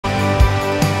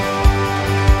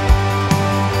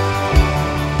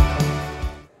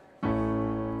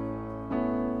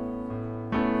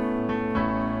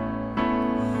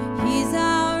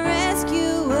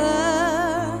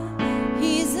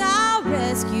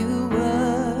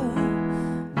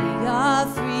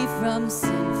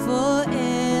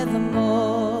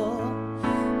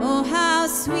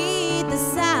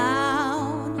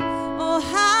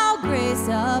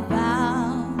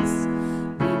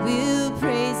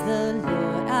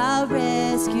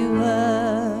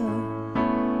rescuer.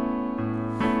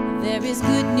 There is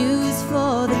good news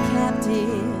for the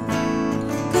captive,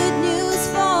 good news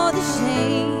for the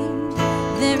shamed.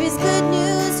 There is good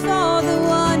news for the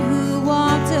one who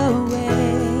walked away.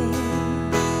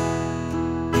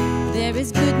 There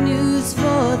is good news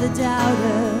for the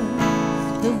doubter,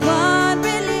 the one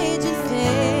religion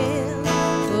failed.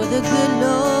 For the good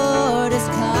Lord has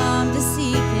come to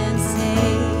seek and save.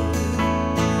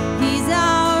 He's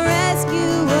our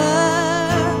rescuer,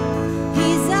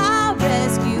 he's our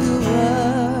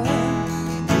rescuer.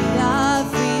 We are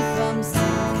free from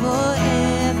sin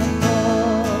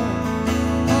forevermore.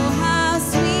 Oh, how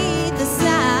sweet the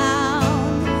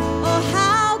sound, oh,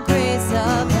 how grace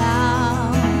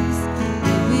abounds.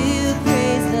 We will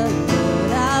praise the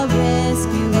Lord, our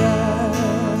rescuer.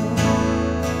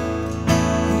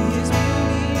 He is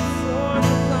beauty for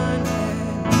the blind man,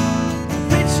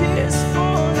 riches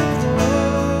for the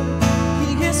poor.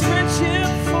 He is friendship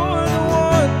for the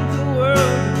one the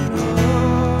world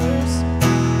ignores.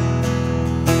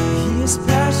 He is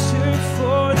pasture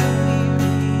for the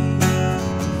weary,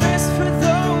 rest for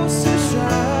those who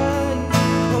strive.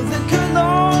 Oh, the good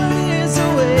Lord is the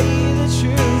way, the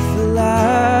truth, the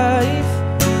life.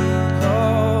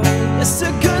 Oh, yes,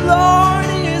 the good Lord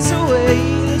is the way,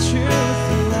 the truth,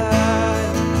 the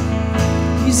life.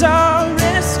 He's our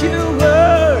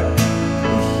rescuer.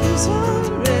 He's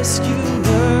our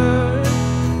rescuer.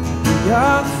 We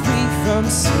are free from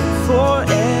sin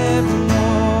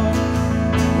forevermore.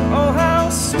 Oh, how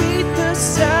sweet the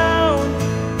sound.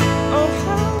 Oh,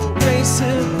 how grace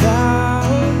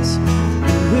abounds.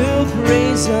 We will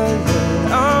praise the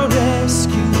Lord, our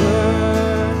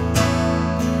rescuer.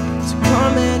 So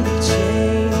come and be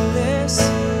chainless,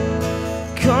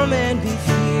 come and be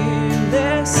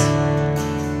fearless.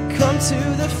 Come to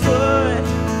the foot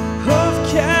of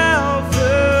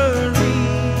Calvary.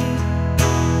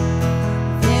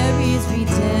 There is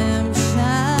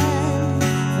redemption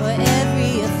for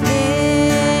every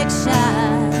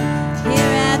affliction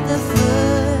here at the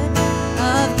foot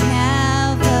of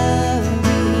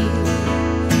Calvary.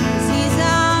 'Cause he's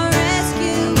our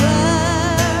rescuer,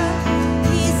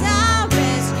 he's our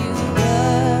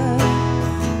rescuer.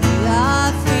 We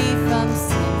are free from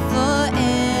sin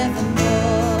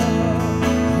forevermore.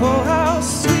 Oh, how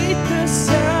sweet the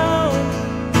sound.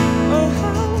 Oh,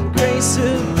 how grace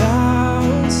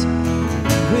abounds.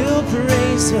 We'll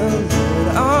praise the Lord,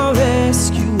 our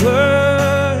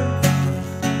rescuer.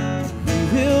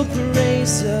 We will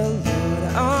praise the Lord,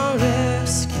 our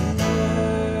rescuer.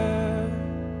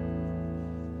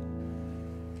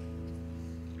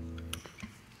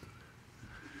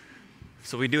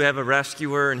 So we do have a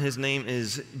rescuer, and his name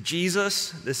is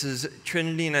Jesus. This is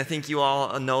Trinity, and I think you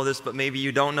all know this, but maybe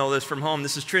you don't know this from home.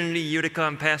 This is Trinity Utica.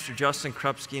 I'm Pastor Justin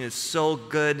Krupski, and it's so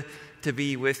good to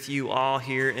be with you all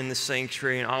here in the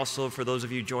sanctuary, and also for those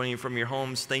of you joining from your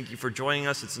homes, thank you for joining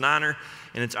us. It's an honor,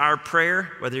 and it's our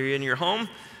prayer, whether you're in your home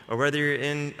or whether you're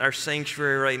in our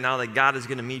sanctuary right now, that God is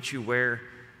going to meet you where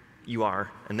you are,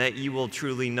 and that you will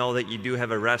truly know that you do have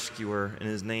a rescuer, and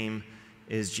his name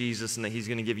is Jesus, and that he's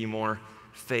going to give you more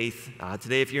faith.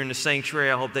 Today, if you're in the sanctuary,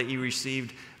 I hope that you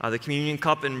received the communion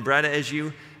cup and bread as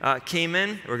you came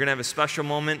in. We're going to have a special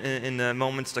moment in the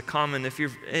moments to come, and if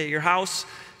you're at your house,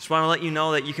 just want to let you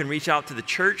know that you can reach out to the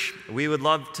church. We would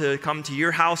love to come to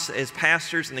your house as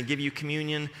pastors and to give you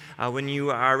communion. When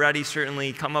you are ready,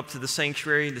 certainly come up to the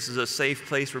sanctuary. This is a safe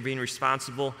place. We're being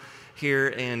responsible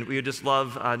here, and we would just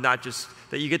love not just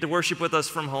that you get to worship with us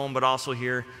from home, but also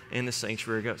here in the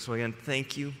sanctuary. So again,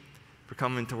 thank you for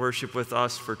coming to worship with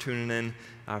us, for tuning in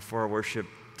for our worship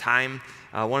time.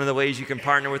 One of the ways you can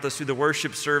partner with us through the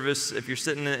worship service, if you're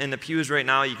sitting in the pews right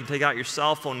now, you can take out your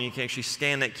cell phone and you can actually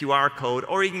scan that QR code,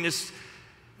 or you can just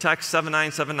text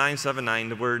 797979,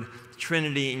 the word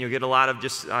Trinity, and you'll get a lot of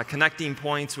just connecting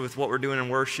points with what we're doing in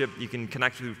worship. You can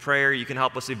connect through prayer. You can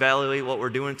help us evaluate what we're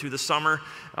doing through the summer.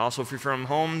 Also, if you're from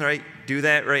home, right, do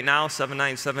that right now,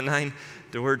 7979,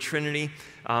 the word Trinity.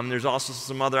 There's also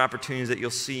some other opportunities that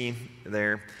you'll see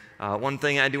there. One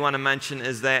thing I do want to mention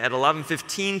is that at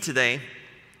 11:15 today,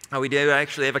 we do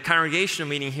actually have a congregational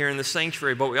meeting here in the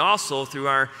sanctuary, but we also, through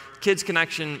our Kids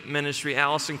Connection ministry,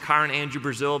 Allison Carr and Andrew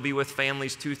Brazil will be with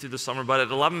families too through the summer. But at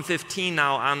 11:15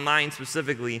 now, online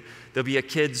specifically, there'll be a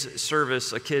kids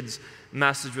service, a kids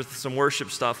message with some worship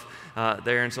stuff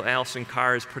there. And so Allison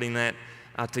Carr is putting that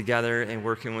together and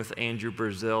working with Andrew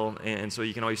Brazil. And so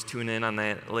you can always tune in on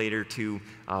that later too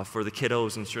for the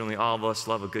kiddos. And certainly all of us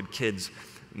love a good kids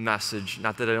message.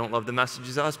 Not that I don't love the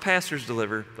messages us pastors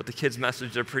deliver, but the kids'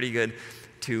 messages are pretty good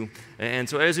too. And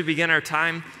so as we begin our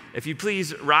time, if you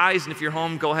please rise, and if you're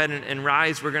home, go ahead and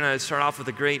rise. We're going to start off with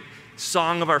a great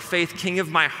song of our faith, King of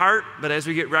My Heart. But as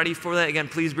we get ready for that, again,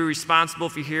 please be responsible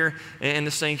if you're here in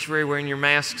the sanctuary wearing your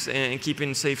masks and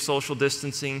keeping safe social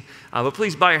distancing. But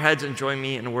please bow your heads and join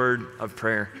me in a word of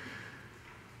prayer.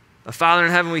 Father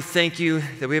in heaven, we thank you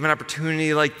that we have an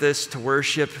opportunity like this to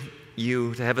worship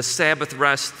you, to have a Sabbath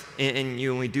rest in you.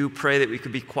 And we do pray that we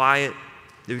could be quiet,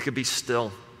 that we could be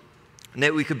still, and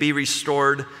that we could be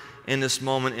restored in this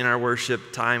moment in our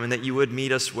worship time, and that you would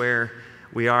meet us where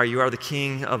we are. You are the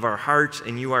King of our hearts,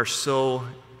 and you are so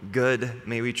good.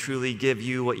 May we truly give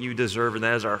you what you deserve, and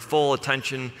that is our full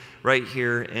attention right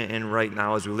here and right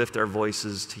now as we lift our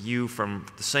voices to you from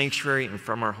the sanctuary and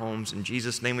from our homes. In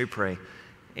Jesus' name we pray.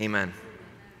 Amen.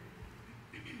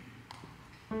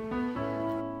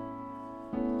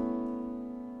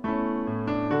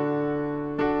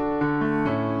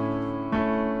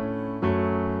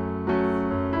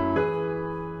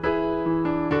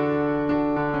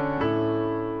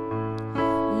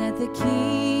 Let the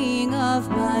King of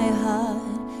my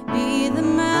heart be the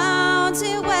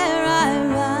mountain where I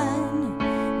run,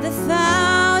 the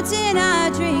fountain I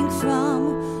drink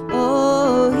from.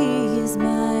 Oh, he is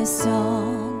my song.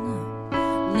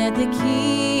 Let the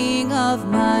King of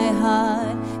my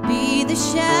heart be the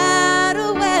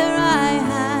shadow where I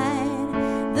hide,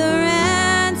 the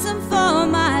ransom for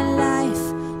my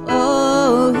life.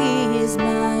 Oh, he is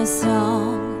my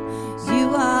song.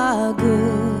 You are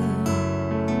good,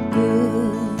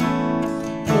 good.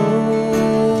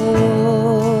 Oh,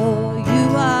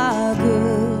 you are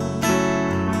good,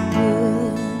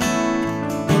 good.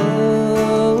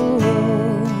 Oh,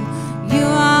 you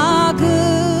are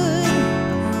good,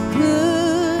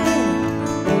 good.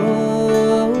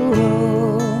 Oh,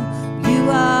 you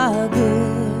are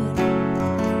good,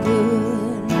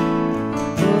 good.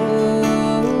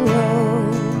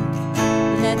 Oh,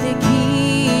 let the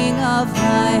King of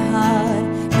my heart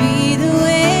be the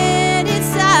wind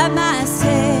inside my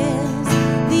sails,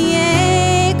 the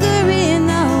anchor in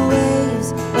the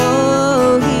waves.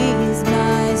 Oh, he is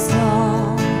my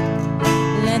song.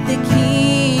 Let the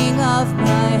King of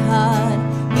my heart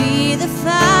be the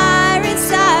fire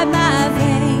inside my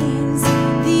veins,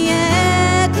 the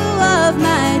echo of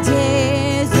my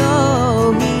days.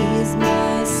 Oh, he is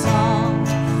my song.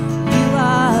 You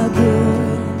are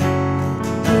good,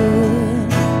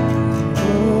 good.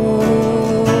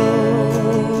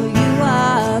 Oh, you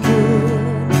are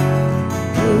good,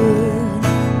 good.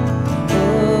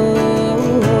 Oh,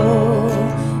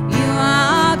 you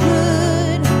are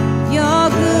good. You're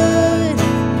good.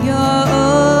 You're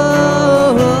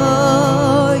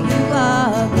you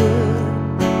are good,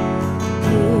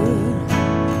 good.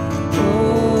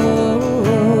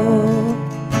 Oh,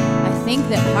 I think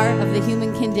that part of the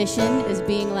human condition is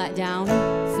being let down,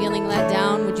 feeling let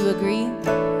down. Would you agree?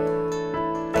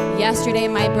 Yesterday,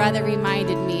 my brother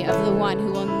reminded me of the one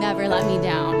who will never let me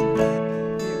down.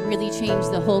 It really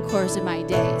changed the whole course of my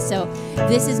day. So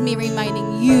this is me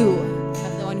reminding you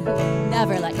of the one who will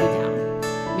never let you down.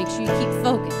 Make sure you keep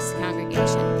focused,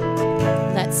 congregation.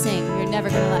 Let's sing. You're never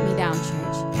going to let me down,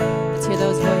 church. Let's hear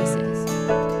those voices.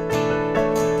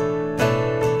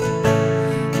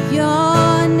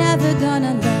 You're never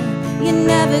gonna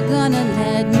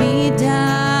let me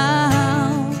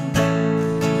down.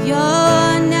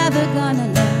 You're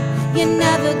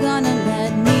never gonna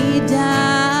let me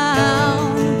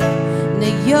down. No,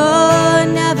 you're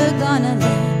never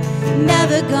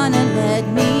gonna let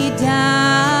me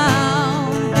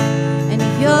down. And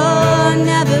you're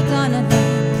never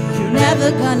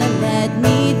gonna let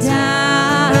me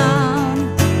down.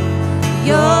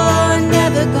 You're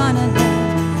never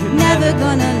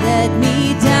gonna let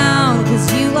me down,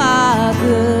 'cause you are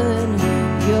good.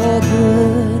 You're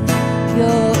good.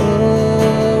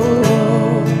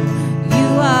 You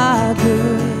are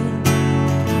good,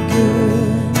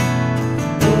 good.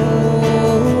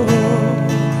 Oh,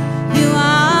 you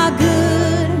are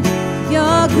good.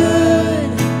 You're good.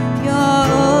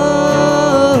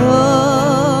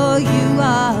 You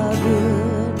are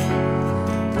good,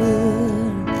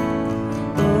 good.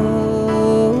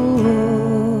 Oh,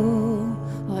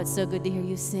 it's so good to hear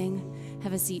you sing.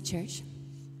 Have a seat, church.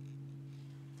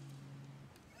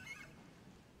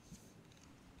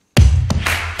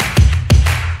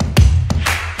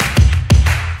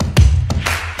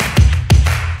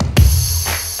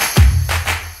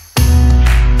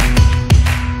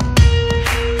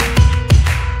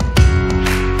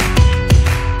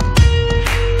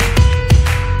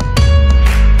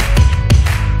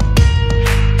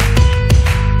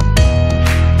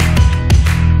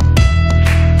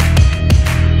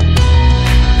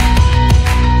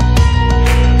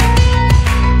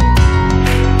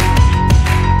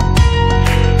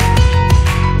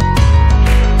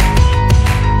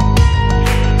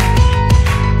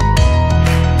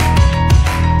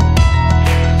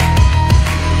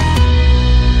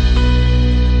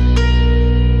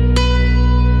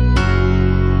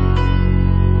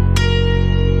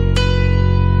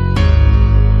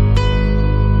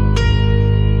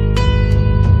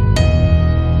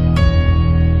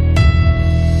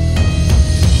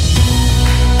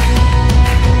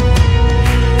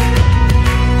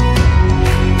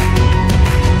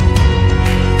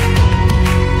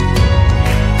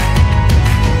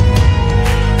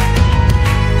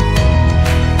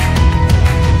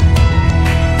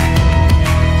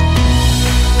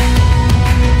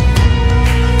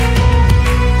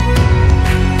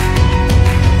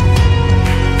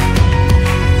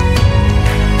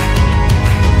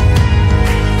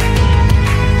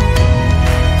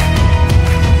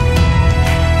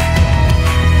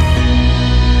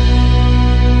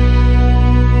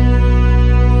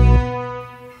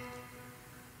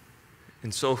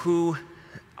 So who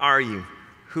are you?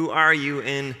 Who are you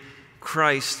in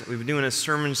Christ? We've been doing a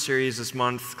sermon series this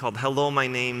month called Hello, My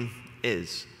Name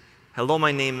Is. Hello,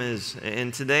 my name is.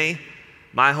 And today,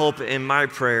 my hope and my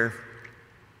prayer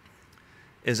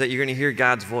is that you're going to hear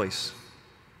God's voice.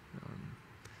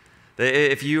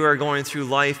 That if you are going through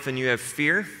life and you have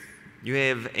fear, you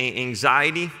have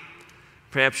anxiety,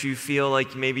 perhaps you feel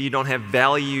like maybe you don't have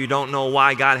value, you don't know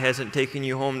why God hasn't taken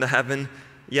you home to heaven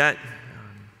yet.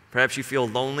 Perhaps you feel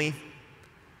lonely.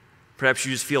 Perhaps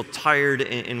you just feel tired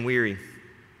and weary.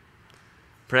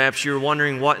 Perhaps you're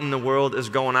wondering what in the world is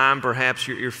going on. Perhaps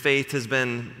your faith has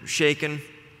been shaken.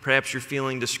 Perhaps you're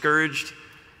feeling discouraged.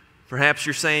 Perhaps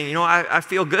you're saying, you know, I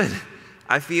feel good.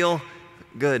 I feel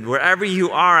good. Wherever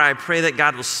you are, I pray that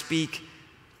God will speak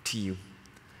to you.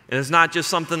 And it's not just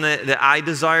something that I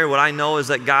desire. What I know is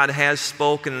that God has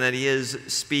spoken and that He is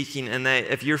speaking, and that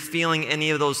if you're feeling any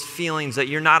of those feelings, that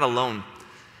you're not alone.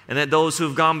 And that those who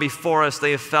have gone before us,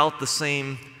 they have felt the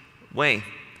same way.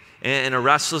 In a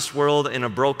restless world, in a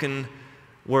broken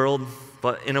world,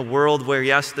 but in a world where,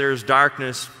 yes, there is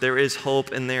darkness, there is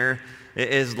hope, and there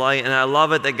is light. And I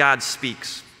love it that God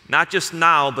speaks. Not just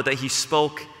now, but that He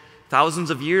spoke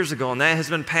thousands of years ago, and that has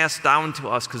been passed down to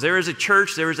us. Because there is a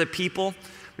church, there is a people,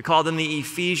 we call them the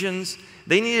Ephesians.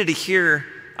 They needed to hear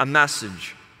a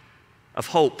message of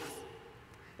hope.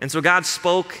 And so God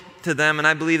spoke to them, and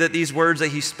I believe that these words that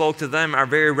He spoke to them are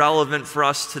very relevant for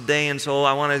us today. And so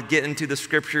I want to get into the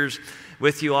scriptures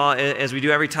with you all as we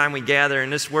do every time we gather.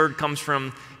 And this word comes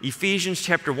from Ephesians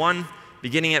chapter 1,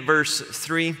 beginning at verse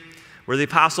 3, where the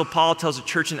Apostle Paul tells the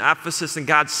church in Ephesus, and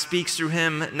God speaks through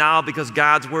him now because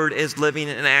God's word is living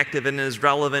and active and is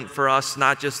relevant for us,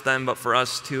 not just them, but for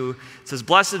us too. It says,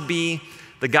 "Blessed be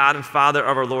the God and Father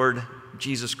of our Lord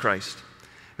Jesus Christ,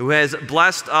 who has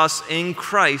blessed us in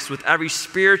Christ with every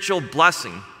spiritual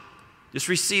blessing." Just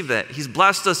receive that. He's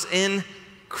blessed us in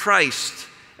Christ.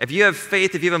 If you have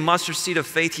faith, if you have a mustard seed of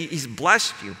faith, He's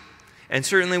blessed you. And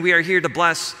certainly we are here to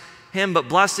bless Him, but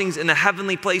blessings in the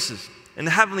heavenly places. In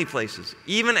the heavenly places,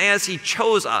 even as He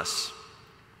chose us.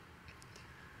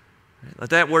 Let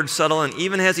that word settle in.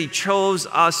 Even as He chose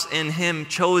us in Him,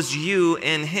 chose you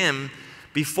in Him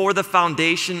before the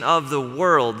foundation of the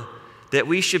world, that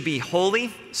we should be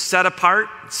holy, set apart,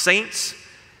 saints,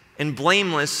 and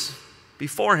blameless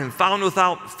before Him, found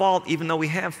without fault, even though we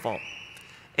have fault.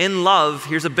 In love,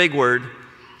 here's a big word,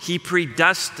 He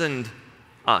predestined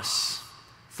us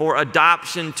for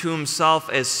adoption to Himself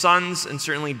as sons and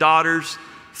certainly daughters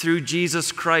through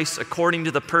Jesus Christ according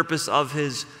to the purpose of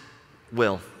His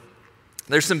will.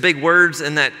 There's some big words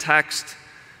in that text,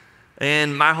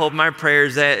 and my hope, my prayer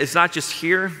is that it's not just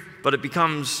here, but it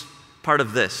becomes part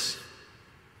of this.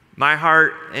 My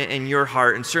heart and your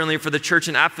heart, and certainly for the church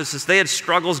in Ephesus, they had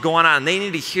struggles going on. They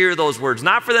need to hear those words,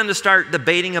 not for them to start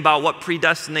debating about what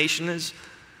predestination is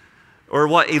or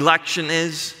what election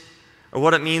is, or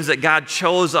what it means that God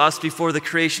chose us before the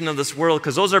creation of this world,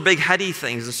 because those are big, heady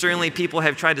things. And certainly people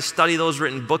have tried to study those,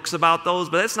 written books about those,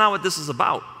 but that's not what this is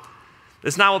about.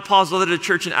 That's not what Paul's letter to the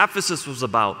church in Ephesus was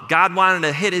about. God wanted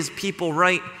to hit His people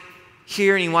right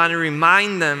here, and He wanted to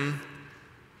remind them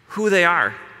who they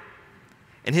are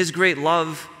and His great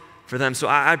love for them. So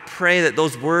I pray that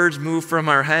those words move from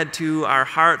our head to our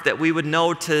heart, that we would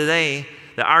know today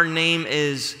that our name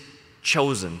is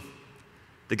chosen.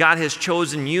 That God has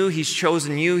chosen you, He's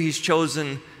chosen you, He's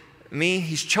chosen me,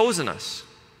 He's chosen us.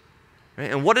 Right?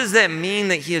 And what does that mean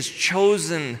that He has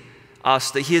chosen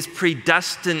us, that He has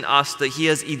predestined us, that He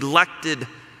has elected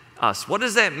us? What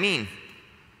does that mean?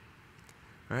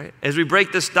 Right? As we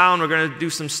break this down, we're going to do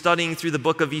some studying through the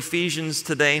book of Ephesians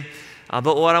today.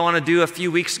 But what I want to do, a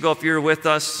few weeks ago, if you were with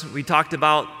us, we talked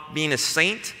about being a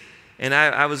saint, and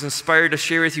I was inspired to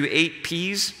share with you 8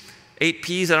 P's. 8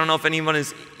 P's. I don't know if anyone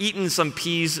has eaten some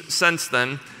peas since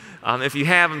then. If you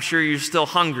have, I'm sure you're still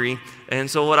hungry. And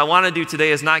so what I want to do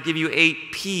today is not give you 8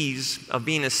 P's of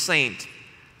being a saint,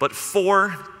 but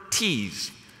 4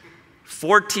 T's.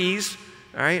 4 T's,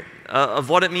 all right, of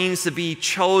what it means to be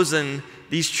chosen.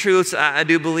 These truths, I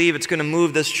do believe it's going to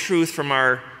move this truth from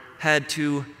our head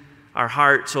to our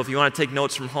heart. So if you want to take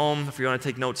notes from home, if you want to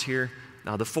take notes here,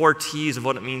 now the 4 T's of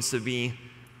what it means to be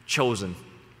chosen.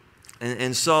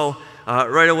 And so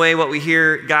right away what we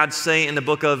hear God say in the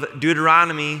book of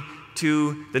Deuteronomy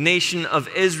to the nation of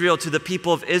Israel, to the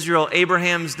people of Israel,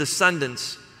 Abraham's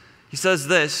descendants, He says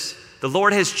this: the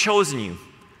Lord has chosen you.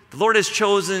 The Lord has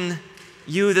chosen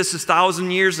you, this is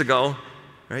 1,000 years ago,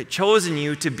 right? Chosen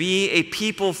you to be a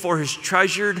people for His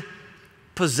treasured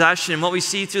possession. What we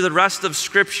see through the rest of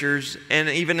scriptures, and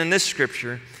even in this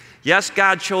scripture, yes,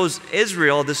 God chose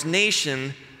Israel, this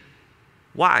nation.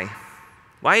 Why?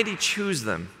 Why did he choose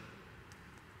them?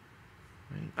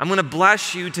 I'm going to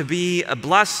bless you to be a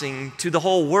blessing to the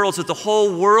whole world so that the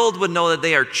whole world would know that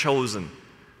they are chosen.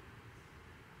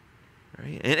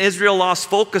 Right? And Israel lost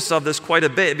focus of this quite a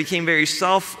bit. It became very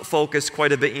self-focused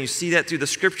quite a bit. And you see that through the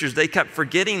scriptures. They kept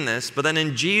forgetting this. But then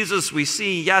in Jesus we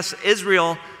see, yes,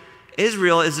 Israel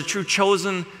is the true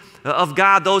chosen of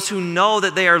God. Those who know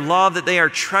that they are loved, that they are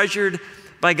treasured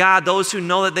by God. Those who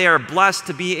know that they are blessed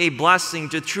to be a blessing.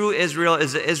 To true Israel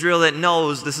is the Israel that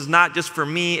knows this is not just for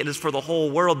me, it is for the whole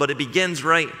world. But it begins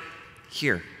right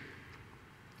here.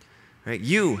 Right?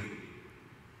 You.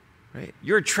 Right?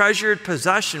 You're a treasured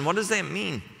possession. What does that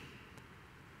mean?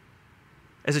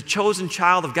 As a chosen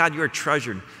child of God, you are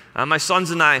treasured. My sons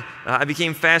and we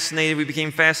became fascinated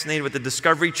with the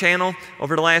Discovery Channel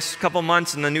over the last couple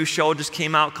months, and the new show just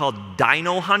came out called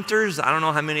Dino Hunters. I don't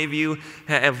know how many of you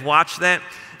have watched that.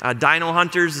 Dino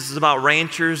Hunters, this is about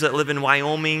ranchers that live in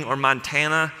Wyoming or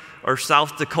Montana or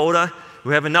South Dakota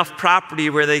who have enough property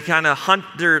where they kind of hunt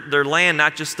their land,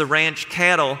 not just the ranch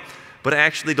cattle, but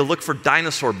actually to look for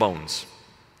dinosaur bones.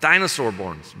 Dinosaur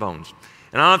bones.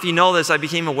 And I don't know if you know this, I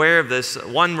became aware of this.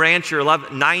 One rancher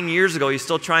 9 years ago, he's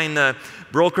still trying to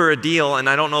broker a deal, and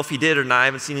I don't know if he did or not, I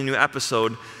haven't seen a new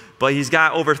episode, but he's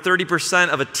got over 30%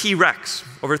 of a T-Rex,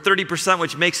 over 30%,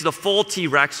 which makes it a full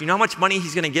T-Rex. You know how much money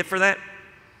he's going to get for that?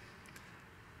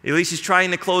 At least he's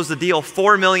trying to close the deal,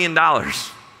 $4 million.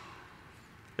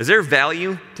 Is there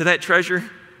value to that treasure?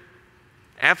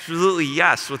 Absolutely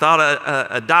yes, without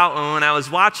a doubt. And when I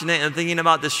was watching it and thinking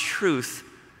about this truth,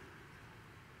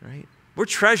 right? We're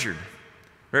treasured.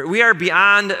 Right? We are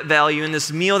beyond value in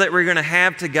this meal that we're going to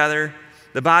have together,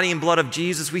 the body and blood of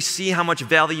Jesus. We see how much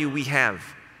value we have.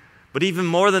 But even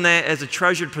more than that, as a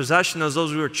treasured possession, as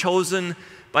those who are chosen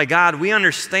by God, we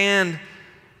understand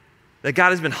that God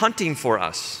has been hunting for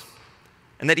us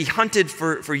and that he hunted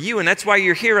for you. And that's why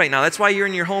you're here right now. That's why you're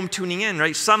in your home tuning in,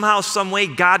 right? Somehow, some way,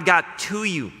 God got to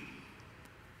you.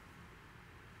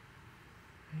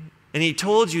 And he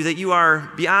told you that you are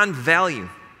beyond value.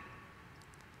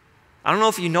 I don't know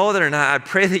if you know that or not. I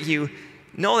pray that you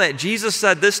know that. Jesus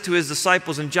said this to his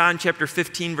disciples in John chapter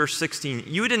 15, verse 16.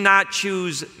 You did not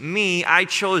choose me, I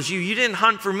chose you. You didn't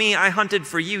hunt for me, I hunted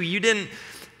for you. You didn't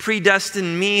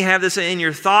predestine me, have this in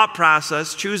your thought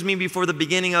process, choose me before the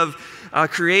beginning of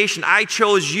creation. I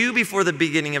chose you before the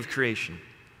beginning of creation.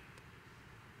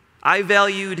 I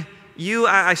valued you,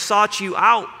 I sought you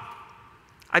out.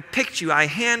 I picked you, I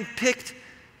handpicked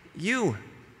you.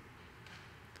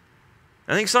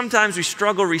 I think sometimes we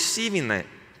struggle receiving that.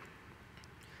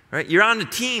 Right? You're on the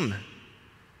team.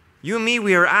 You and me,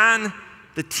 we are on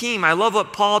the team. I love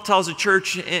what Paul tells the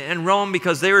church in Rome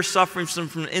because they were suffering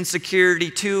from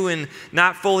insecurity too and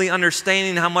not fully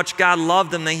understanding how much God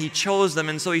loved them, that he chose them.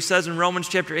 And so he says in Romans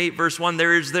chapter 8, verse 1,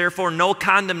 there is therefore no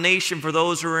condemnation for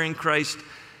those who are in Christ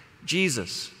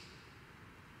Jesus.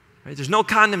 Right? There's no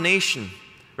condemnation.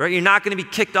 Right? You're not going to be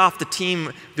kicked off the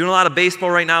team. Doing a lot of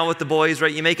baseball right now with the boys,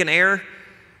 right? You make an error,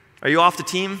 are you off the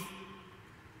team?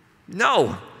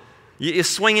 No. You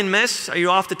swing and miss, are you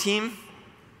off the team?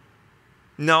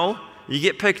 No. You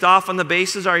get picked off on the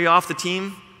bases, are you off the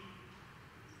team?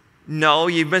 No.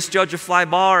 You misjudge a fly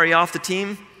ball, are you off the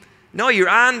team? No, you're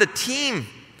on the team.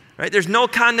 Right? There's no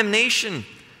condemnation.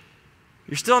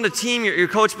 You're still on the team. Your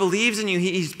coach believes in you.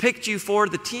 He's picked you for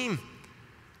the team.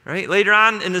 Right? Later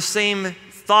on in the same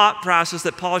thought process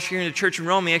that Paul is sharing in the church in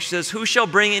Rome, he actually says, who shall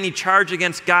bring any charge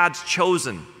against God's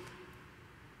chosen?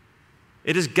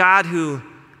 It is God who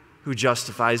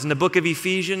justifies. In the book of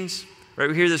Ephesians, right,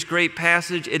 we hear this great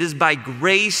passage. It is by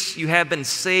grace you have been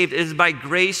saved. It is by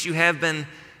grace you have been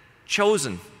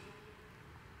chosen.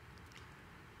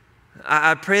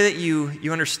 I pray that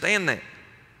you understand that.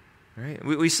 Right?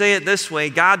 We say it this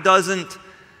way. God doesn't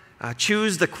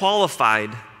choose the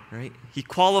qualified. Right? He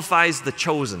qualifies the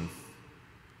chosen.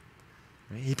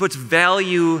 Right? He puts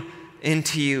value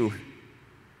into you.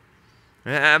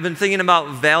 Right? I've been thinking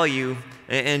about value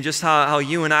and just how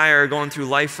you and I are going through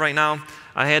life right now.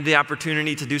 I had the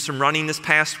opportunity to do some running this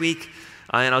past week,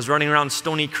 and I was running around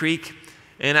Stony Creek.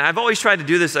 And I've always tried to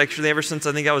do this, actually, ever since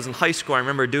I think I was in high school. I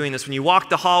remember doing this. When you walk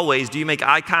the hallways, do you make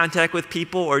eye contact with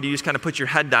people, or do you just kind of put your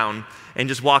head down and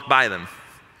just walk by them?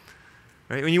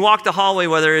 Right? When you walk the hallway,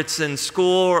 whether it's in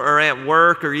school or at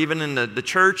work or even in the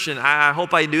church, and I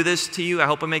hope I do this to you. I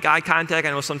hope I make eye contact.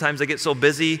 I know sometimes I get so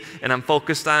busy and I'm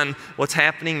focused on what's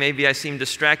happening. Maybe I seem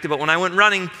distracted. But when I went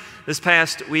running this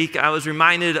past week, I was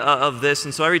reminded of this.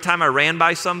 And so every time I ran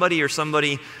by somebody or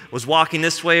somebody was walking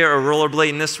this way or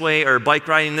rollerblading this way or bike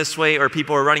riding this way or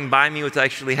people are running by me, which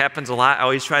actually happens a lot, I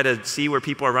always try to see where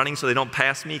people are running so they don't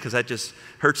pass me because that just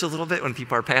hurts a little bit when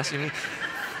people are passing me.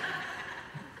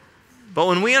 But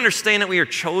when we understand that we are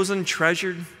chosen,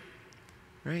 treasured,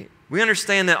 right? We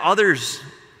understand that others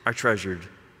are treasured.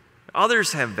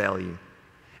 Others have value.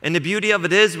 And the beauty of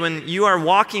it is when you are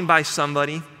walking by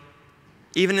somebody,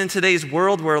 even in today's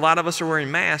world where a lot of us are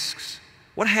wearing masks,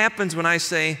 what happens when I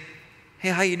say, hey,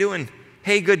 how you doing?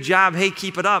 Hey, good job. Hey,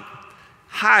 keep it up.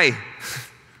 Hi.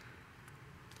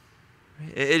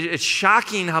 It's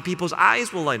shocking how people's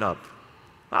eyes will light up.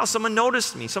 Wow, someone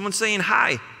noticed me. Someone's saying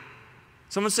hi.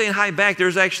 Someone's saying hi back.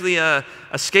 There's actually a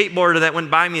skateboarder that went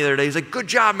by me the other day. He's like, good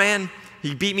job, man.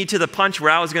 He beat me to the punch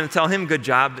where I was going to tell him good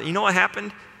job. You know what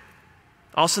happened?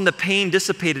 All of a sudden the pain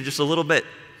dissipated just a little bit.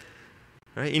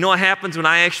 Right? You know what happens when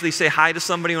I actually say hi to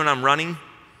somebody when I'm running?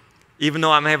 Even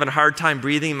though I'm having a hard time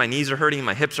breathing, my knees are hurting,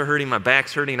 my hips are hurting, my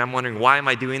back's hurting, and I'm wondering, why am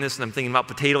I doing this? And I'm thinking about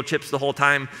potato chips the whole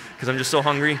time because I'm just so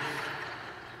hungry.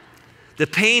 The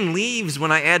pain leaves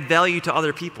when I add value to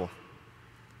other people.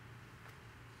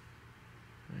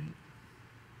 Right?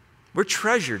 We're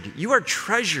treasured. You are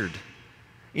treasured.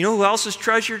 You know who else is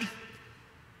treasured?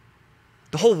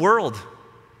 The whole world.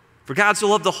 For God so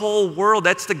loved the whole world.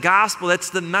 That's the gospel. That's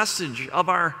the message of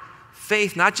our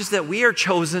faith. Not just that we are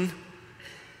chosen,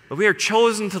 but we are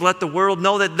chosen to let the world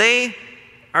know that they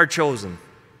are chosen.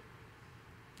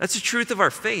 That's the truth of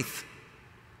our faith.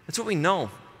 That's what we know.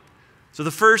 So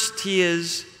the first T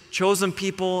is chosen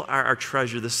people are our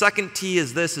treasure. The second T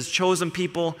is this, is chosen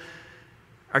people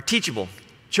are teachable.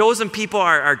 Chosen people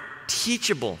are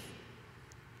teachable.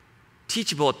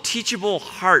 Teachable, a teachable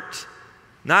heart.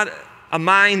 Not a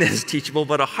mind that is teachable,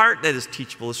 but a heart that is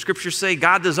teachable. The scriptures say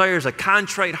God desires a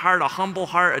contrite heart, a humble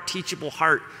heart, a teachable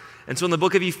heart. And so in the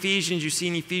book of Ephesians, you see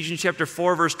in Ephesians chapter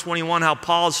 4, verse 21, how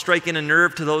Paul is striking a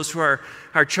nerve to those who are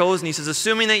chosen. He says,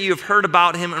 assuming that you have heard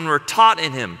about him and were taught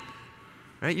in him.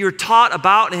 Right? You were taught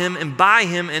about him and by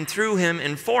him and through him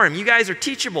and for him. You guys are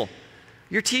teachable.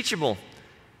 You're teachable.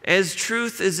 As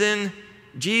truth is in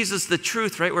Jesus, the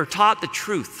truth, right? We're taught the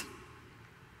truth.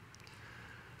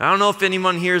 I don't know if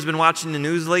anyone here has been watching the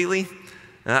news lately.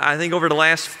 I think over the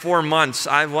last 4 months,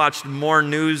 I've watched more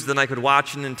news than I could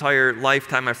watch in an entire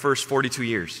lifetime, my first 42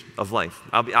 years of life.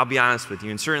 I'll be honest with you.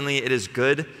 And certainly it is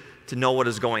good to know what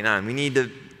is going on. We need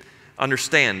to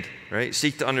understand, right?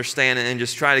 Seek to understand and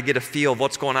just try to get a feel of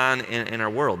what's going on in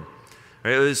our world.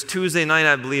 Right? It was Tuesday night,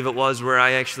 I believe it was, where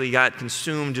I actually got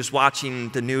consumed just watching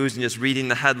the news and just reading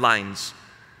the headlines.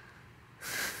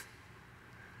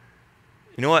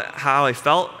 You know how I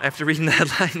felt after reading the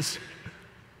headlines?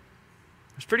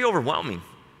 It was pretty overwhelming.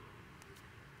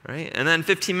 Right? And then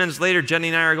 15 minutes later, Jenny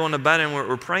and I are going to bed and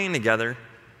we're praying together.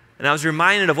 And I was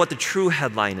reminded of what the true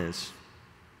headline is.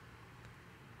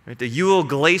 Right? The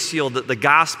euangelion, the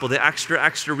gospel, the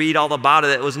extra read all about it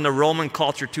that was in the Roman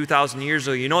culture 2,000 years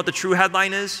ago. You know what the true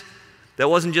headline is? That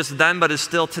wasn't just then, but is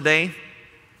still today?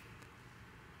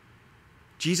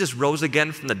 Jesus rose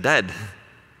again from the dead.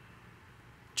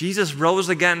 Jesus rose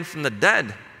again from the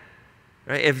dead.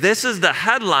 Right? If this is the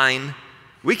headline,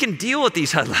 we can deal with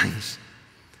these headlines.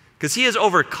 Because he has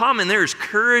overcome, and there is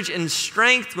courage and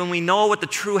strength when we know what the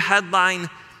true headline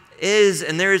is,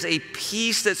 and there is a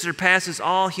peace that surpasses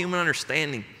all human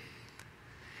understanding.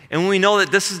 And when we know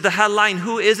that this is the headline,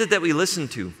 who is it that we listen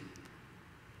to?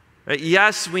 Right?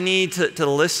 Yes, we need to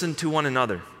listen to one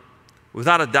another,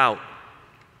 without a doubt.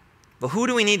 But who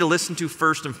do we need to listen to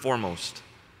first and foremost?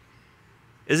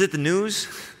 Is it the news?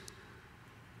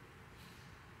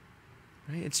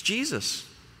 Right? It's Jesus.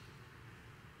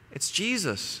 It's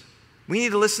Jesus. We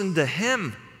need to listen to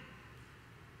him.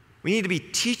 We need to be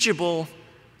teachable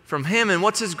from him. And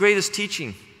what's his greatest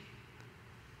teaching?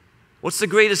 What's the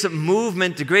greatest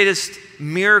movement, the greatest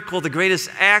miracle, the greatest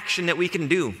action that we can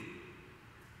do?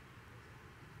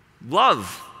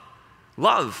 Love.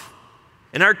 Love.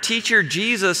 And our teacher,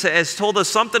 Jesus, has told us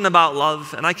something about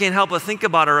love, and I can't help but think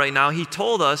about it right now. He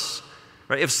told us,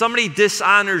 right, if somebody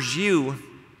dishonors you,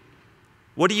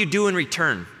 what do you do in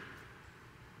return?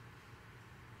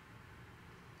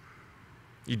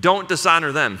 You don't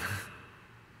dishonor them.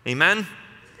 Amen?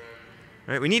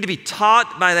 Right, we need to be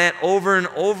taught by that over and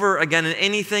over again in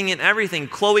anything and everything.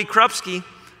 Chloe Krupski,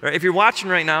 right, if you're watching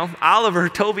right now, Oliver,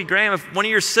 Toby Graham, if one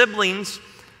of your siblings,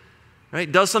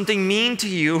 right, does something mean to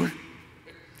you,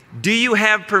 do you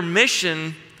have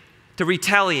permission to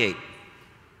retaliate?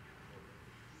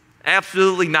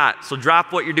 Absolutely not. So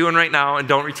drop what you're doing right now and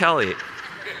don't retaliate.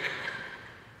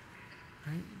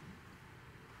 Right?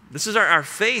 This is our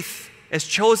faith. As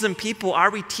chosen people, are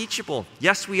we teachable?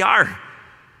 Yes, we are.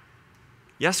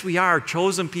 Yes, we are.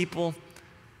 Chosen people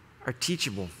are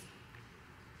teachable.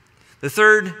 The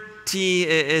third T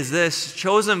is this.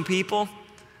 Chosen people,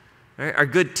 right, are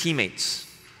good teammates.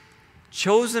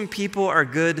 Chosen people are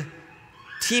good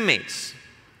teammates.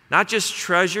 Not just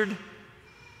treasured,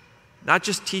 not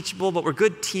just teachable, but we're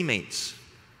good teammates.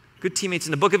 Good teammates.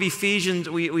 In the book of Ephesians,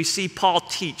 we see Paul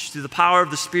teach through the power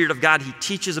of the Spirit of God. He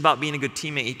teaches about being a good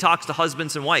teammate. He talks to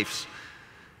husbands and wives,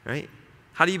 right?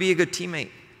 How do you be a good teammate?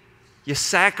 You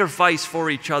sacrifice for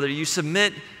each other. You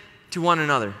submit to one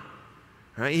another.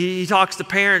 Right? He talks to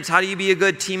parents. How do you be a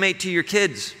good teammate to your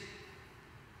kids?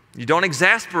 You don't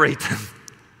exasperate them.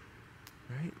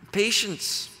 Right?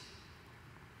 Patience.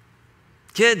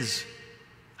 Kids,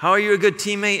 how are you a good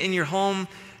teammate in your home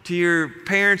to your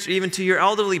parents or even to your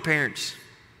elderly parents?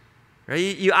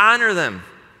 Right? You honor them.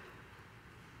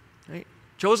 Right?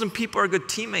 Chosen people are good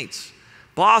teammates.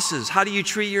 Bosses, how do you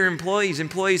treat your employees?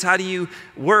 Employees, how do you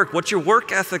work? What's your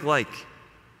work ethic like?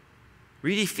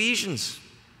 Read Ephesians.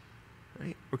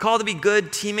 Right? We're called to be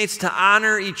good teammates, to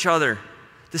honor each other,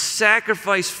 to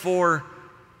sacrifice for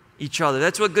each other.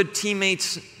 That's what good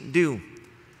teammates do.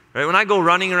 Right? When I go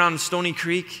running around Stony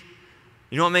Creek,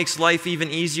 you know what makes life even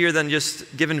easier than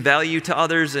just giving value to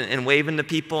others and waving to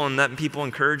people and letting people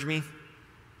encourage me?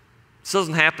 This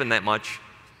doesn't happen that much.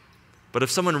 But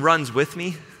if someone runs with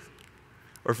me,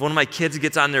 or if one of my kids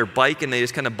gets on their bike and they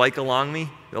just kind of bike along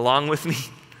with me,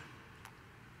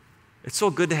 it's so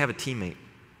good to have a teammate.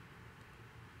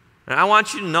 And I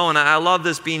want you to know, and I love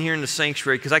this being here in the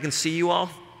sanctuary because I can see you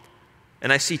all,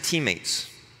 and I see teammates.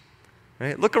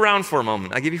 Right? Look around for a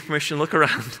moment. I give you permission, look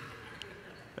around.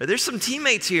 There's some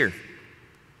teammates here.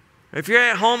 If you're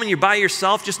at home and you're by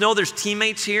yourself, just know there's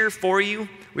teammates here for you.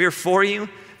 We are for you.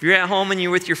 If you're at home and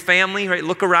you're with your family, right,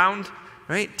 look around.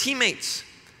 Right? Teammates.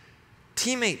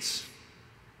 Teammates.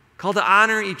 Called to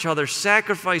honor each other,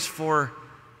 sacrifice for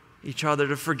each other,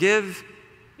 to forgive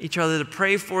each other, to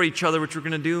pray for each other, which we're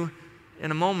going to do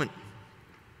in a moment.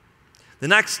 The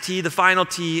next T, the final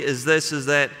T, is this, is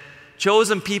that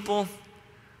chosen people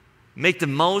make the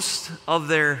most of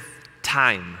their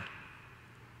time.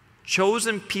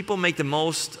 Chosen people make the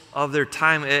most of their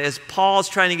time. As Paul's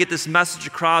trying to get this message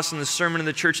across in the sermon in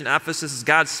the church in Ephesus, as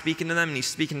God's speaking to them and he's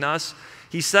speaking to us,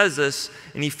 he says this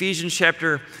in Ephesians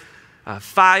chapter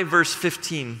 5, verse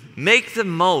 15. Make the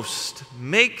most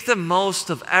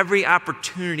of every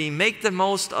opportunity. Make the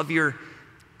most of your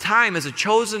time as a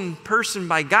chosen person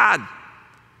by God.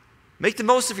 Make the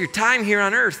most of your time here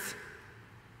on earth.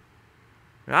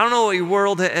 I don't know what your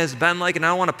world has been like, and I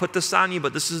don't want to put this on you,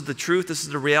 but this is the truth. This is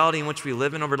the reality in which we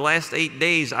live in. Over the last 8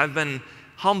 days, I've been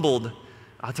humbled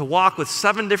to walk with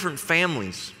 7 different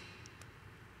families.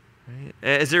 Right?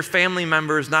 As their family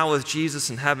members now with Jesus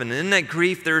in heaven. And in that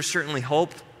grief, there is certainly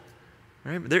hope.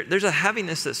 Right? But there's a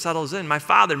heaviness that settles in. My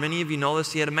father, many of you know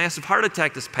this, he had a massive heart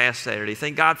attack this past Saturday.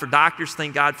 Thank God for doctors.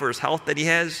 Thank God for his health that he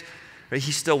has. Right?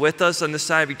 He's still with us on this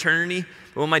side of eternity.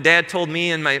 But when my dad told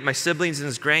me and my siblings and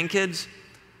his grandkids,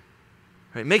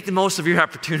 right, make the most of your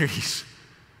opportunities.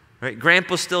 Right?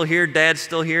 Grandpa's still here, Dad's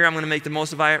still here. I'm going to make the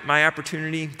most of my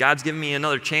opportunity. God's given me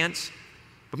another chance.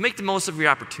 But make the most of your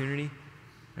opportunity.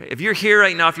 Right? If you're here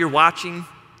right now, if you're watching,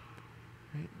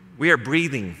 right, we are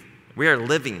breathing. We are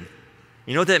living.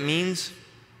 You know what that means?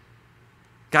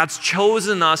 God's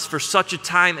chosen us for such a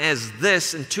time as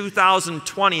this in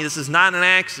 2020. This is not an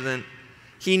accident.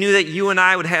 He knew that you and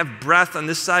I would have breath on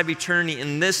this side of eternity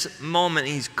in this moment.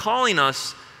 He's calling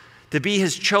us to be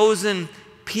his chosen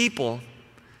people,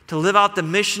 to live out the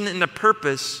mission and the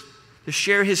purpose, to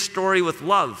share his story with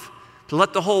love, to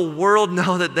let the whole world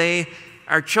know that they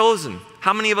are chosen.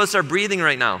 How many of us are breathing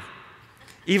right now?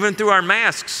 Even through our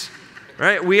masks,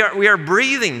 right? We are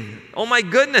breathing. Oh my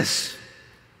goodness.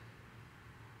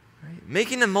 Right?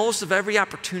 Making the most of every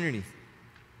opportunity.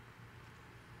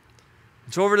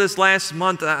 So over this last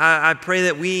month, I pray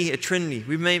that we at Trinity,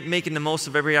 we've making the most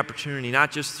of every opportunity, not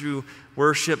just through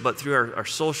worship, but through our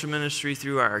social ministry,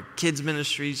 through our kids'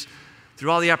 ministries,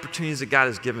 through all the opportunities that God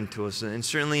has given to us. And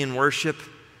certainly in worship,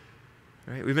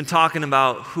 right, we've been talking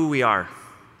about who we are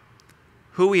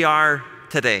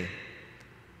today.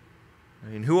 I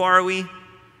mean, who are we?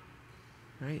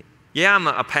 Right? Yeah, I'm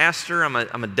a pastor, I'm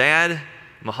a dad,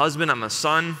 I'm a husband, I'm a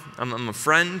son, I'm a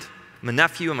friend, I'm a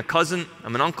nephew, I'm a cousin,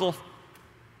 I'm an uncle.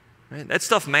 Right? That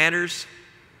stuff matters.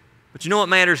 But you know what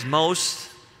matters most?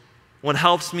 What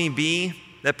helps me be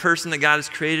that person that God has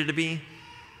created to be?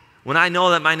 When I know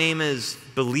that my name is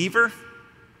believer,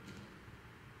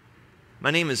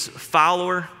 my name is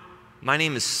follower, my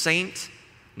name is saint,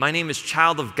 my name is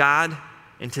child of God,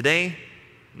 and today,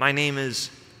 my name is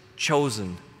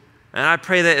chosen. And I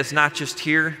pray that it's not just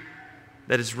here,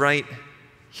 that it's right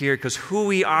here, because who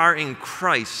we are in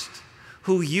Christ,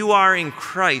 who you are in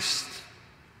Christ,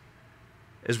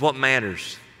 is what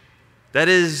matters. That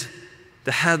is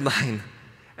the headline.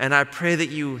 And I pray that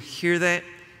you hear that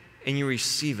and you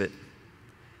receive it.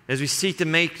 As we seek to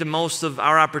make the most of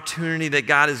our opportunity that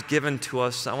God has given to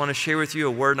us, I want to share with you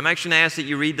a word. I'm actually going to ask that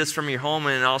you read this from your home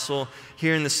and also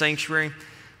here in the sanctuary.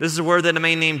 This is a word that a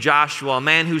man named Joshua, a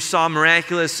man who saw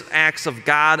miraculous acts of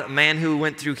God, a man who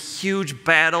went through huge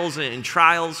battles and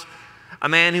trials, a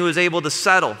man who was able to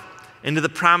settle into the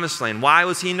promised land. Why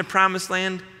was he in the promised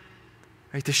land?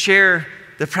 Right, to share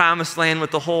the promised land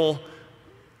with the whole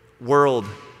world,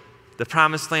 the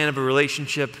promised land of a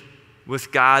relationship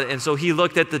with God. And so he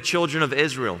looked at the children of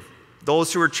Israel,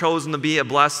 those who were chosen to be a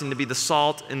blessing, to be the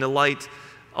salt and the light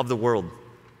of the world.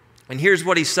 And here's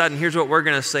what he said, and here's what we're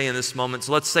going to say in this moment.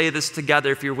 So let's say this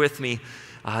together if you're with me.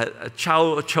 A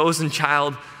chosen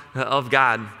child of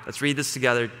God. Let's read this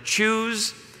together.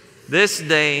 Choose this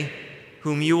day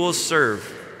whom you will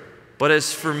serve. But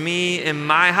as for me and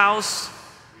my house,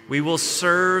 we will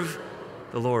serve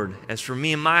the Lord. As for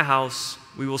me and my house,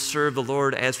 we will serve the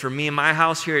Lord. As for me and my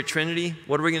house here at Trinity,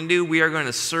 what are we going to do? We are going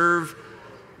to serve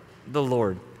the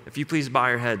Lord. If you please bow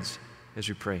your heads as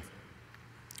we pray.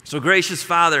 So gracious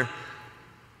Father,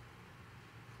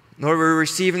 Lord, we're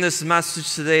receiving this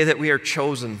message today that we are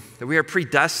chosen, that we are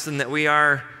predestined, that we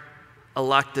are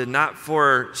elected, not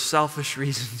for selfish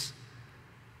reasons,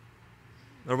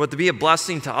 Lord, but to be a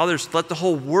blessing to others. Let the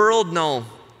whole world know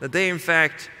that they, in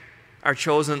fact, are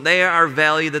chosen, that they are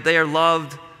valued, that they are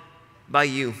loved by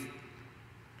you.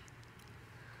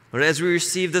 Lord, as we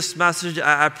receive this message,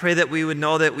 I pray that we would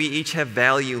know that we each have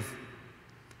value,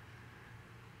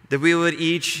 that we would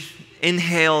each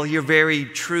inhale your very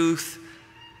truth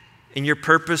and your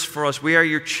purpose for us. We are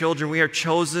your children. We are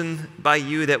chosen by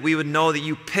you, that we would know that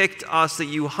you picked us, that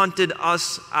you hunted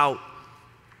us out,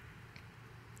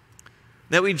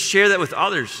 that we'd share that with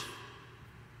others.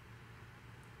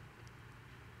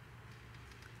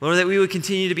 Lord, that we would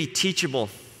continue to be teachable.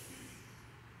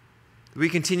 We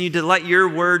continue to let your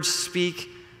words speak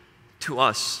to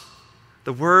us.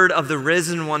 The word of the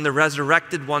risen one, the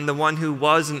resurrected one, the one who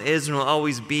was and is and will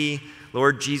always be,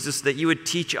 Lord Jesus, that you would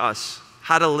teach us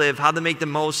how to live, how to make the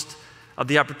most of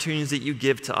the opportunities that you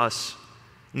give to us,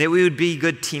 and that we would be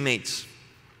good teammates.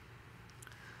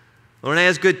 Lord,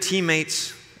 as good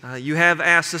teammates, you have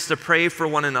asked us to pray for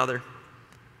one another.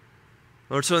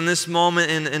 Lord, so in this moment,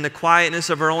 in the quietness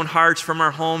of our own hearts, from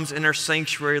our homes, in our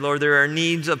sanctuary, Lord, there are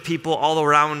needs of people all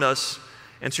around us,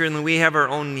 and certainly we have our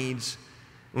own needs.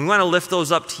 We want to lift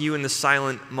those up to you in the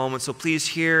silent moment, so please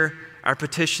hear our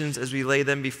petitions as we lay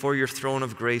them before your throne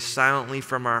of grace silently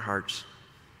from our hearts.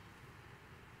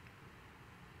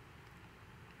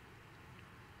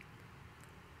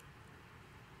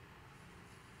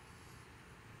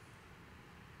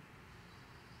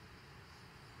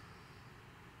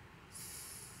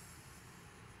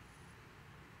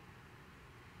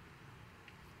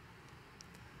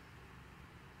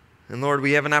 And Lord,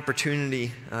 we have an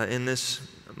opportunity in this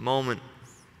moment,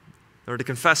 Lord, to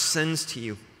confess sins to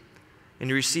you and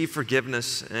to receive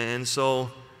forgiveness. And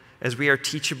so, as we are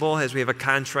teachable, as we have a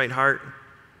contrite heart,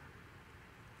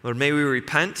 Lord, may we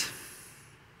repent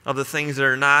of the things that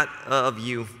are not of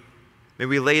you. May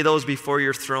we lay those before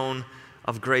your throne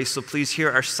of grace. So please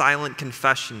hear our silent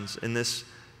confessions in this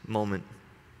moment.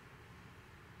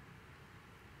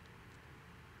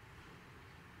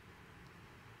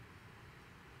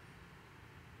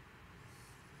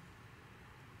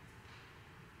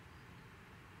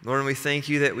 Lord, and we thank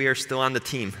you that we are still on the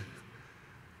team.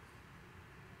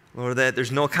 Lord, that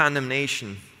there's no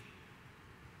condemnation,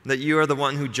 that you are the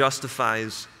one who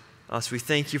justifies us. We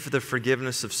thank you for the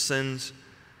forgiveness of sins,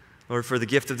 Lord, for the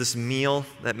gift of this meal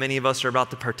that many of us are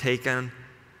about to partake on.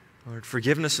 Lord,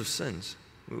 forgiveness of sins.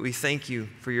 We thank you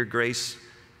for your grace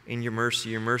and your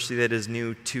mercy that is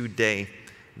new today.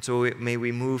 And so may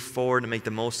we move forward and make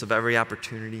the most of every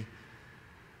opportunity.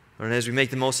 Lord, and as we make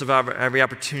the most of every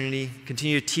opportunity,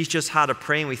 continue to teach us how to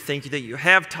pray. And we thank you that you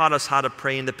have taught us how to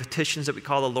pray in the petitions that we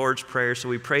call the Lord's Prayer. So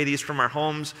we pray these from our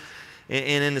homes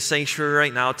and in the sanctuary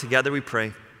right now. Together we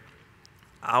pray.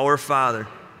 Our Father,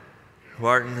 who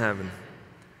art in heaven,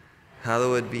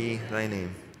 hallowed be thy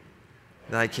name.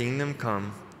 Thy kingdom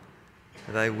come,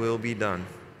 thy will be done,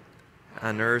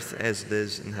 on earth as it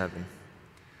is in heaven.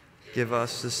 Give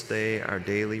us this day our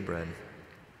daily bread,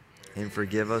 and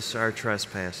forgive us our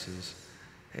trespasses,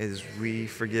 as we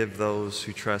forgive those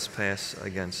who trespass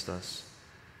against us.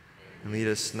 And lead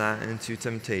us not into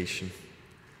temptation,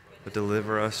 but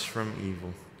deliver us from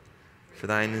evil. For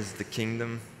thine is the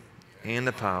kingdom, and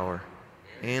the power,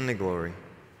 and the glory,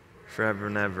 forever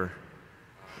and ever.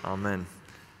 Amen.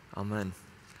 Amen.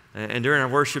 And during our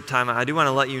worship time, I do want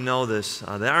to let you know this,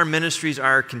 that our ministries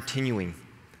are continuing.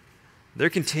 They're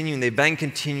continuing. They've been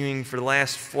continuing for the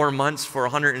last 4 months, for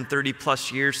 130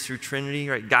 plus years through Trinity,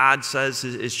 right? God says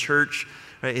his church,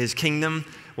 right, his kingdom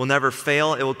will never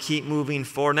fail. It will keep moving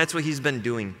forward. And that's what he's been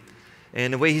doing.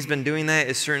 And the way he's been doing that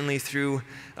is certainly through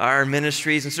our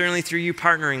ministries and certainly through you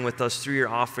partnering with us through your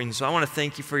offerings. So I want to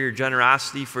thank you for your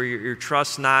generosity, for your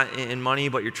trust not in money,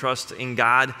 but your trust in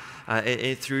God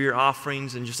through your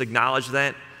offerings, and just acknowledge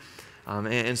that.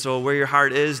 And so where your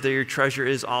heart is, there your treasure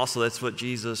is also. That's what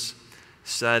Jesus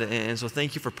said. And so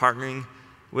thank you for partnering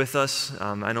with us.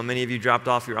 I know many of you dropped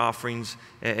off your offerings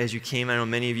as you came. I know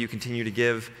many of you continue to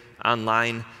give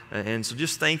online. And so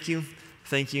just thank you.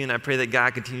 Thank you, and I pray that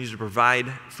God continues to provide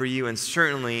for you, and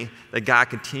certainly that God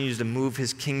continues to move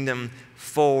his kingdom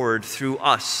forward through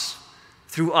us.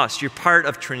 Through us. You're part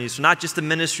of Trinity. So not just the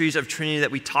ministries of Trinity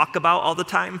that we talk about all the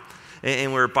time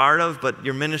and we're a part of, but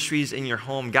your ministries in your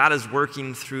home. God is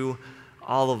working through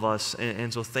all of us,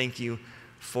 and so thank you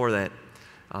for that.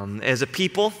 As a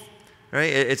people, right,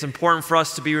 it's important for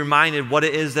us to be reminded what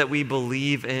it is that we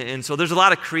believe. And so there's a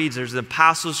lot of creeds. There's an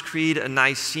Apostles' Creed, a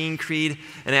Nicene Creed,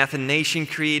 an Athanasian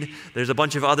Creed. There's a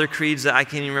bunch of other creeds that I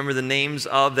can't even remember the names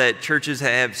of that churches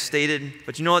have stated.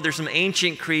 But you know what? There's some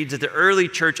ancient creeds that the early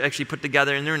church actually put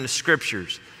together, and they're in the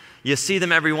Scriptures. You see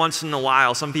them every once in a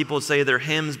while. Some people say they're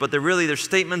hymns, but they're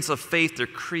statements of faith. They're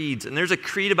creeds. And there's a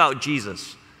creed about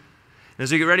Jesus.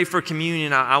 As we get ready for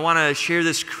communion, I want to share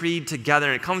this creed together.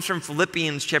 And it comes from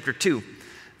Philippians chapter 2,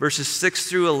 verses 6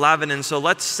 through 11. And so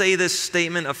let's say this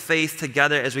statement of faith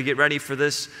together as we get ready for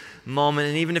this moment.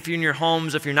 And even if you're in your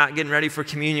homes, if you're not getting ready for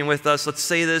communion with us, let's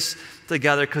say this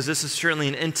together, because this is certainly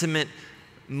an intimate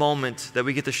moment that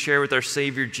we get to share with our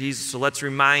Savior Jesus. So let's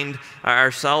remind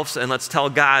ourselves and let's tell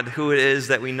God who it is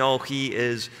that we know he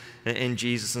is in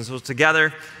Jesus. And so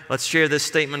together, let's share this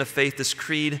statement of faith, this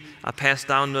creed passed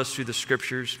down to us through the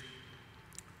Scriptures.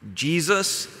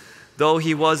 Jesus, though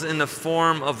he was in the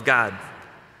form of God,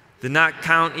 did not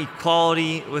count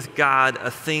equality with God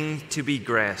a thing to be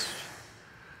grasped,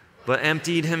 but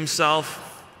emptied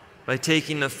himself by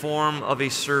taking the form of a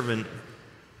servant,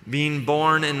 being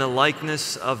born in the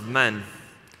likeness of men,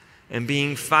 and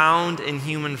being found in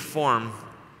human form,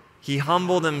 he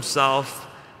humbled himself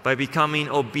by becoming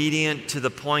obedient to the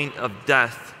point of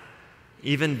death,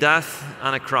 even death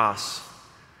on a cross.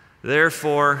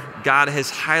 Therefore, God has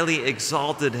highly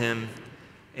exalted him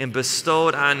and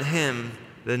bestowed on him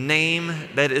the name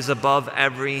that is above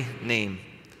every name,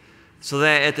 so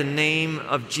that at the name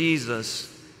of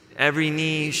Jesus, every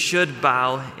knee should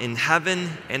bow in heaven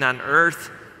and on earth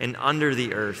and under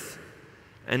the earth,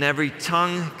 and every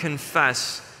tongue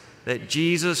confess that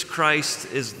Jesus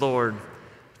Christ is Lord,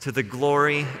 to the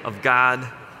glory of God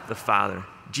the Father.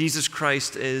 Jesus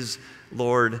Christ is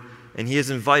Lord, and he has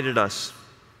invited us.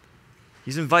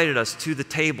 He's invited us to the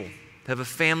table to have a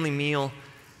family meal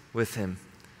with him.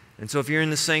 And so if you're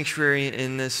in the sanctuary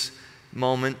in this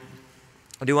moment,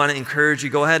 I do want to encourage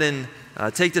you, go ahead and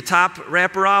take the top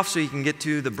wrapper off so you can get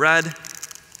to the bread.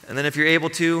 And then if you're able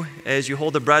to, as you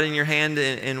hold the bread in your hand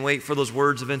and wait for those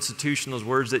words of institution, those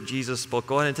words that Jesus spoke,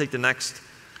 go ahead and take the next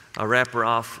wrapper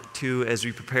off too, as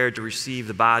we prepare to receive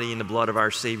the body and the blood of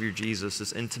our Savior Jesus,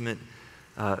 this intimate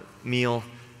meal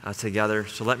together.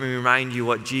 So let me remind you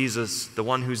what Jesus, the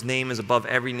one whose name is above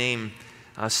every name,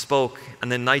 spoke on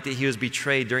the night that he was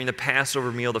betrayed during the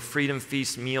Passover meal, the Freedom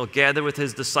Feast meal, gathered with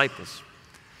his disciples.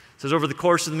 It says over the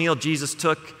course of the meal, Jesus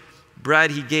took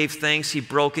bread, he gave thanks, he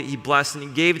broke it, he blessed, and he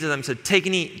gave it to them and said, "Take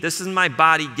and eat. This is my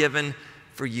body given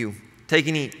for you. Take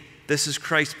and eat. This is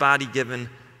Christ's body given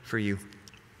for you."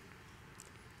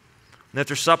 And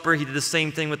after supper, he did the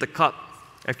same thing with the cup.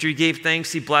 After he gave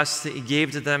thanks, he blessed it, he gave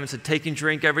it to them and said, "Take and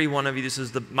drink, every one of you. This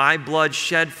is my blood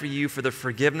shed for you for the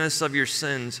forgiveness of your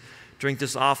sins. Drink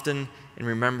this often in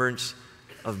remembrance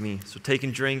of me." So take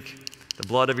and drink the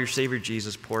blood of your Savior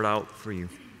Jesus poured out for you.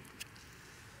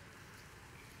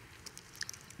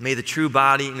 May the true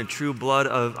body and the true blood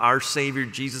of our Savior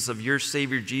Jesus, of your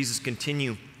Savior Jesus,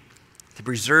 continue to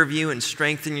preserve you and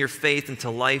strengthen your faith into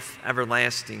life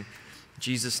everlasting. In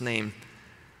Jesus' name,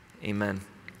 amen.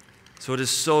 So it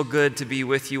is so good to be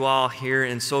with you all here,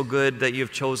 and so good that you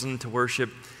have chosen to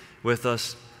worship with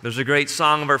us. There's a great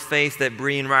song of our faith that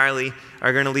Bree and Riley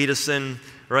are going to lead us in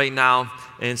right now.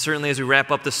 And certainly as we wrap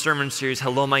up the sermon series,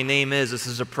 Hello, My Name Is, this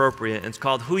is appropriate. It's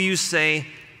called Who You Say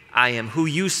I Am. Who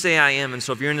You Say I Am. And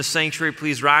so if you're in the sanctuary,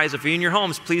 please rise. If you're in your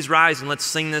homes, please rise and let's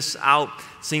sing this out,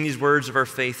 sing these words of our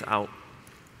faith out.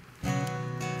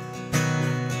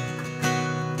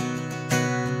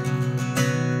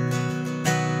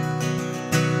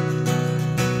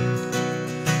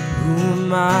 Who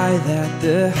am I that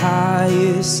the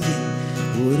highest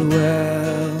king would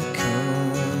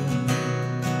welcome me?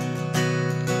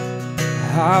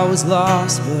 I was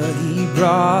lost, but he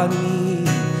brought me.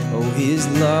 Oh, his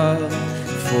love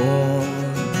for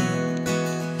me.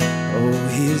 Oh,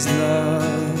 his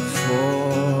love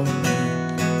for me.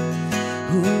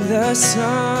 Whom the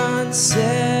Son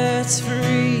sets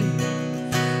free,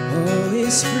 oh,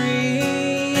 is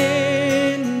free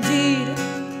indeed.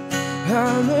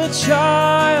 I'm a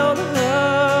child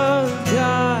of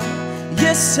God.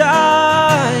 Yes,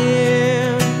 I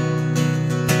am.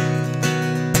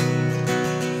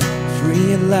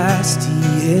 Free at last,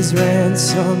 he is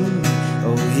ransomed.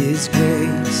 Oh, his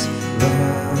grace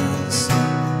runs.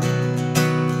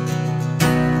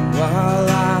 While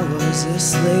I was a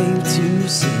slave to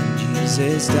sin,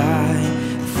 Jesus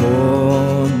died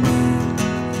for me.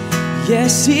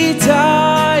 Yes, he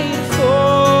died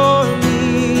for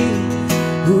me.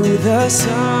 Who the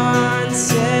Son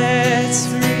sets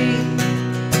free,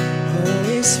 oh,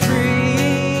 is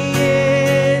free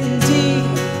indeed.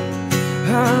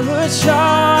 I'm a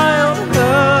child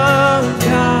of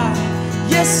God.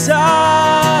 Yes,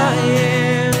 I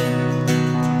am.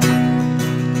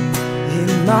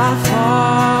 In my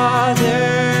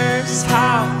Father's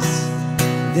house,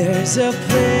 there's a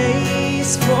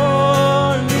place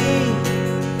for me.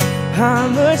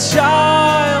 I'm a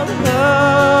child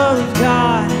of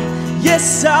God.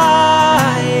 Yes,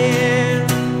 I am.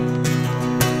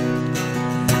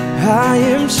 I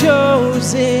am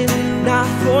chosen, not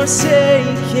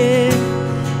forsaken.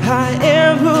 I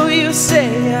am who you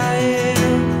say I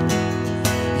am.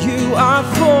 You are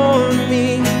for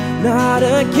me, not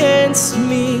against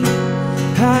me.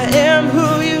 I am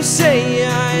who you say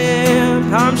I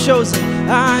am. I'm chosen,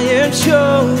 I am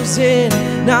chosen,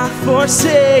 not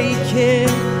forsaken.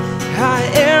 I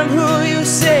am who you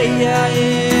say I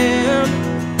am.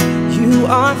 You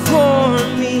are for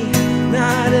me,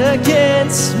 not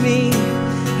against me.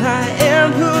 I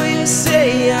am who you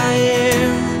say I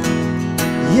am.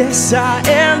 Yes, I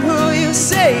am who you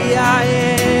say I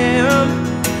am.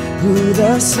 Who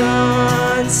the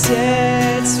Son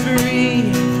sets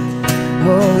free,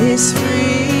 oh, is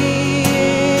free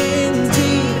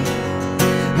indeed.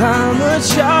 I'm a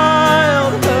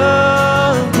child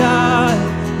of God.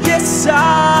 Yes,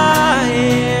 I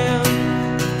am.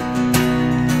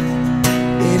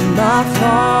 In my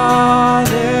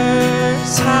Father's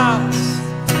house,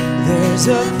 there's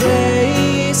a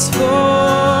place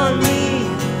for me.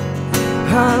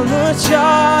 I'm a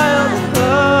child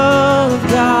of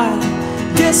God.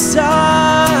 Yes,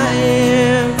 I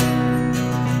am.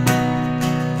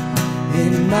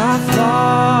 In my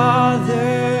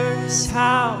Father's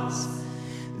house,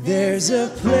 there's a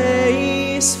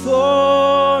place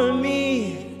for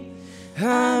me.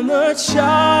 I'm a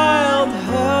child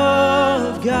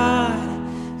of God.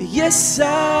 Yes,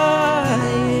 I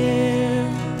am.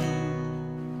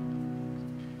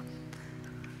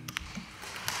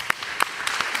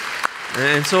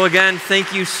 And so again,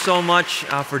 thank you so much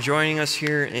for joining us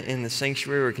here in the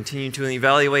sanctuary. We're continuing to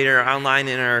evaluate our online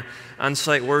and our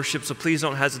on-site worship, so please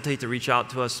don't hesitate to reach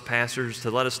out to us pastors to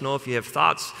let us know if you have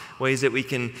thoughts, ways that we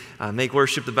can make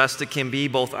worship the best it can be,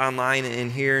 both online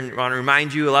and here. And I want to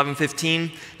remind you,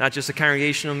 11:15, not just a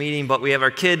congregational meeting, but we have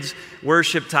our kids'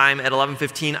 worship time at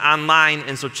 11:15 online,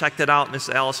 and so check that out. Miss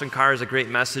Allison Carr has a great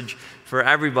message for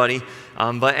everybody.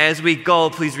 But as we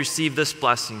go, please receive this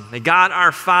blessing. May God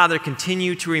our Father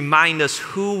continue to remind us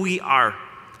who we are.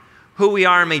 Who we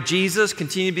are. May Jesus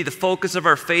continue to be the focus of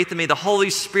our faith, and may the Holy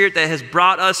Spirit that has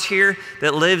brought us here,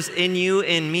 that lives in you,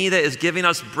 in me, that is giving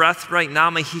us breath right now,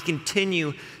 may he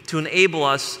continue to enable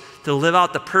us to live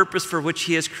out the purpose for which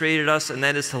he has created us, and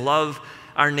that is to love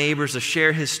our neighbors, to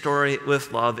share his story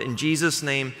with love. In Jesus'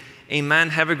 name,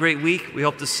 amen. Have a great week. We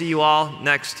hope to see you all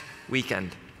next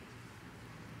weekend.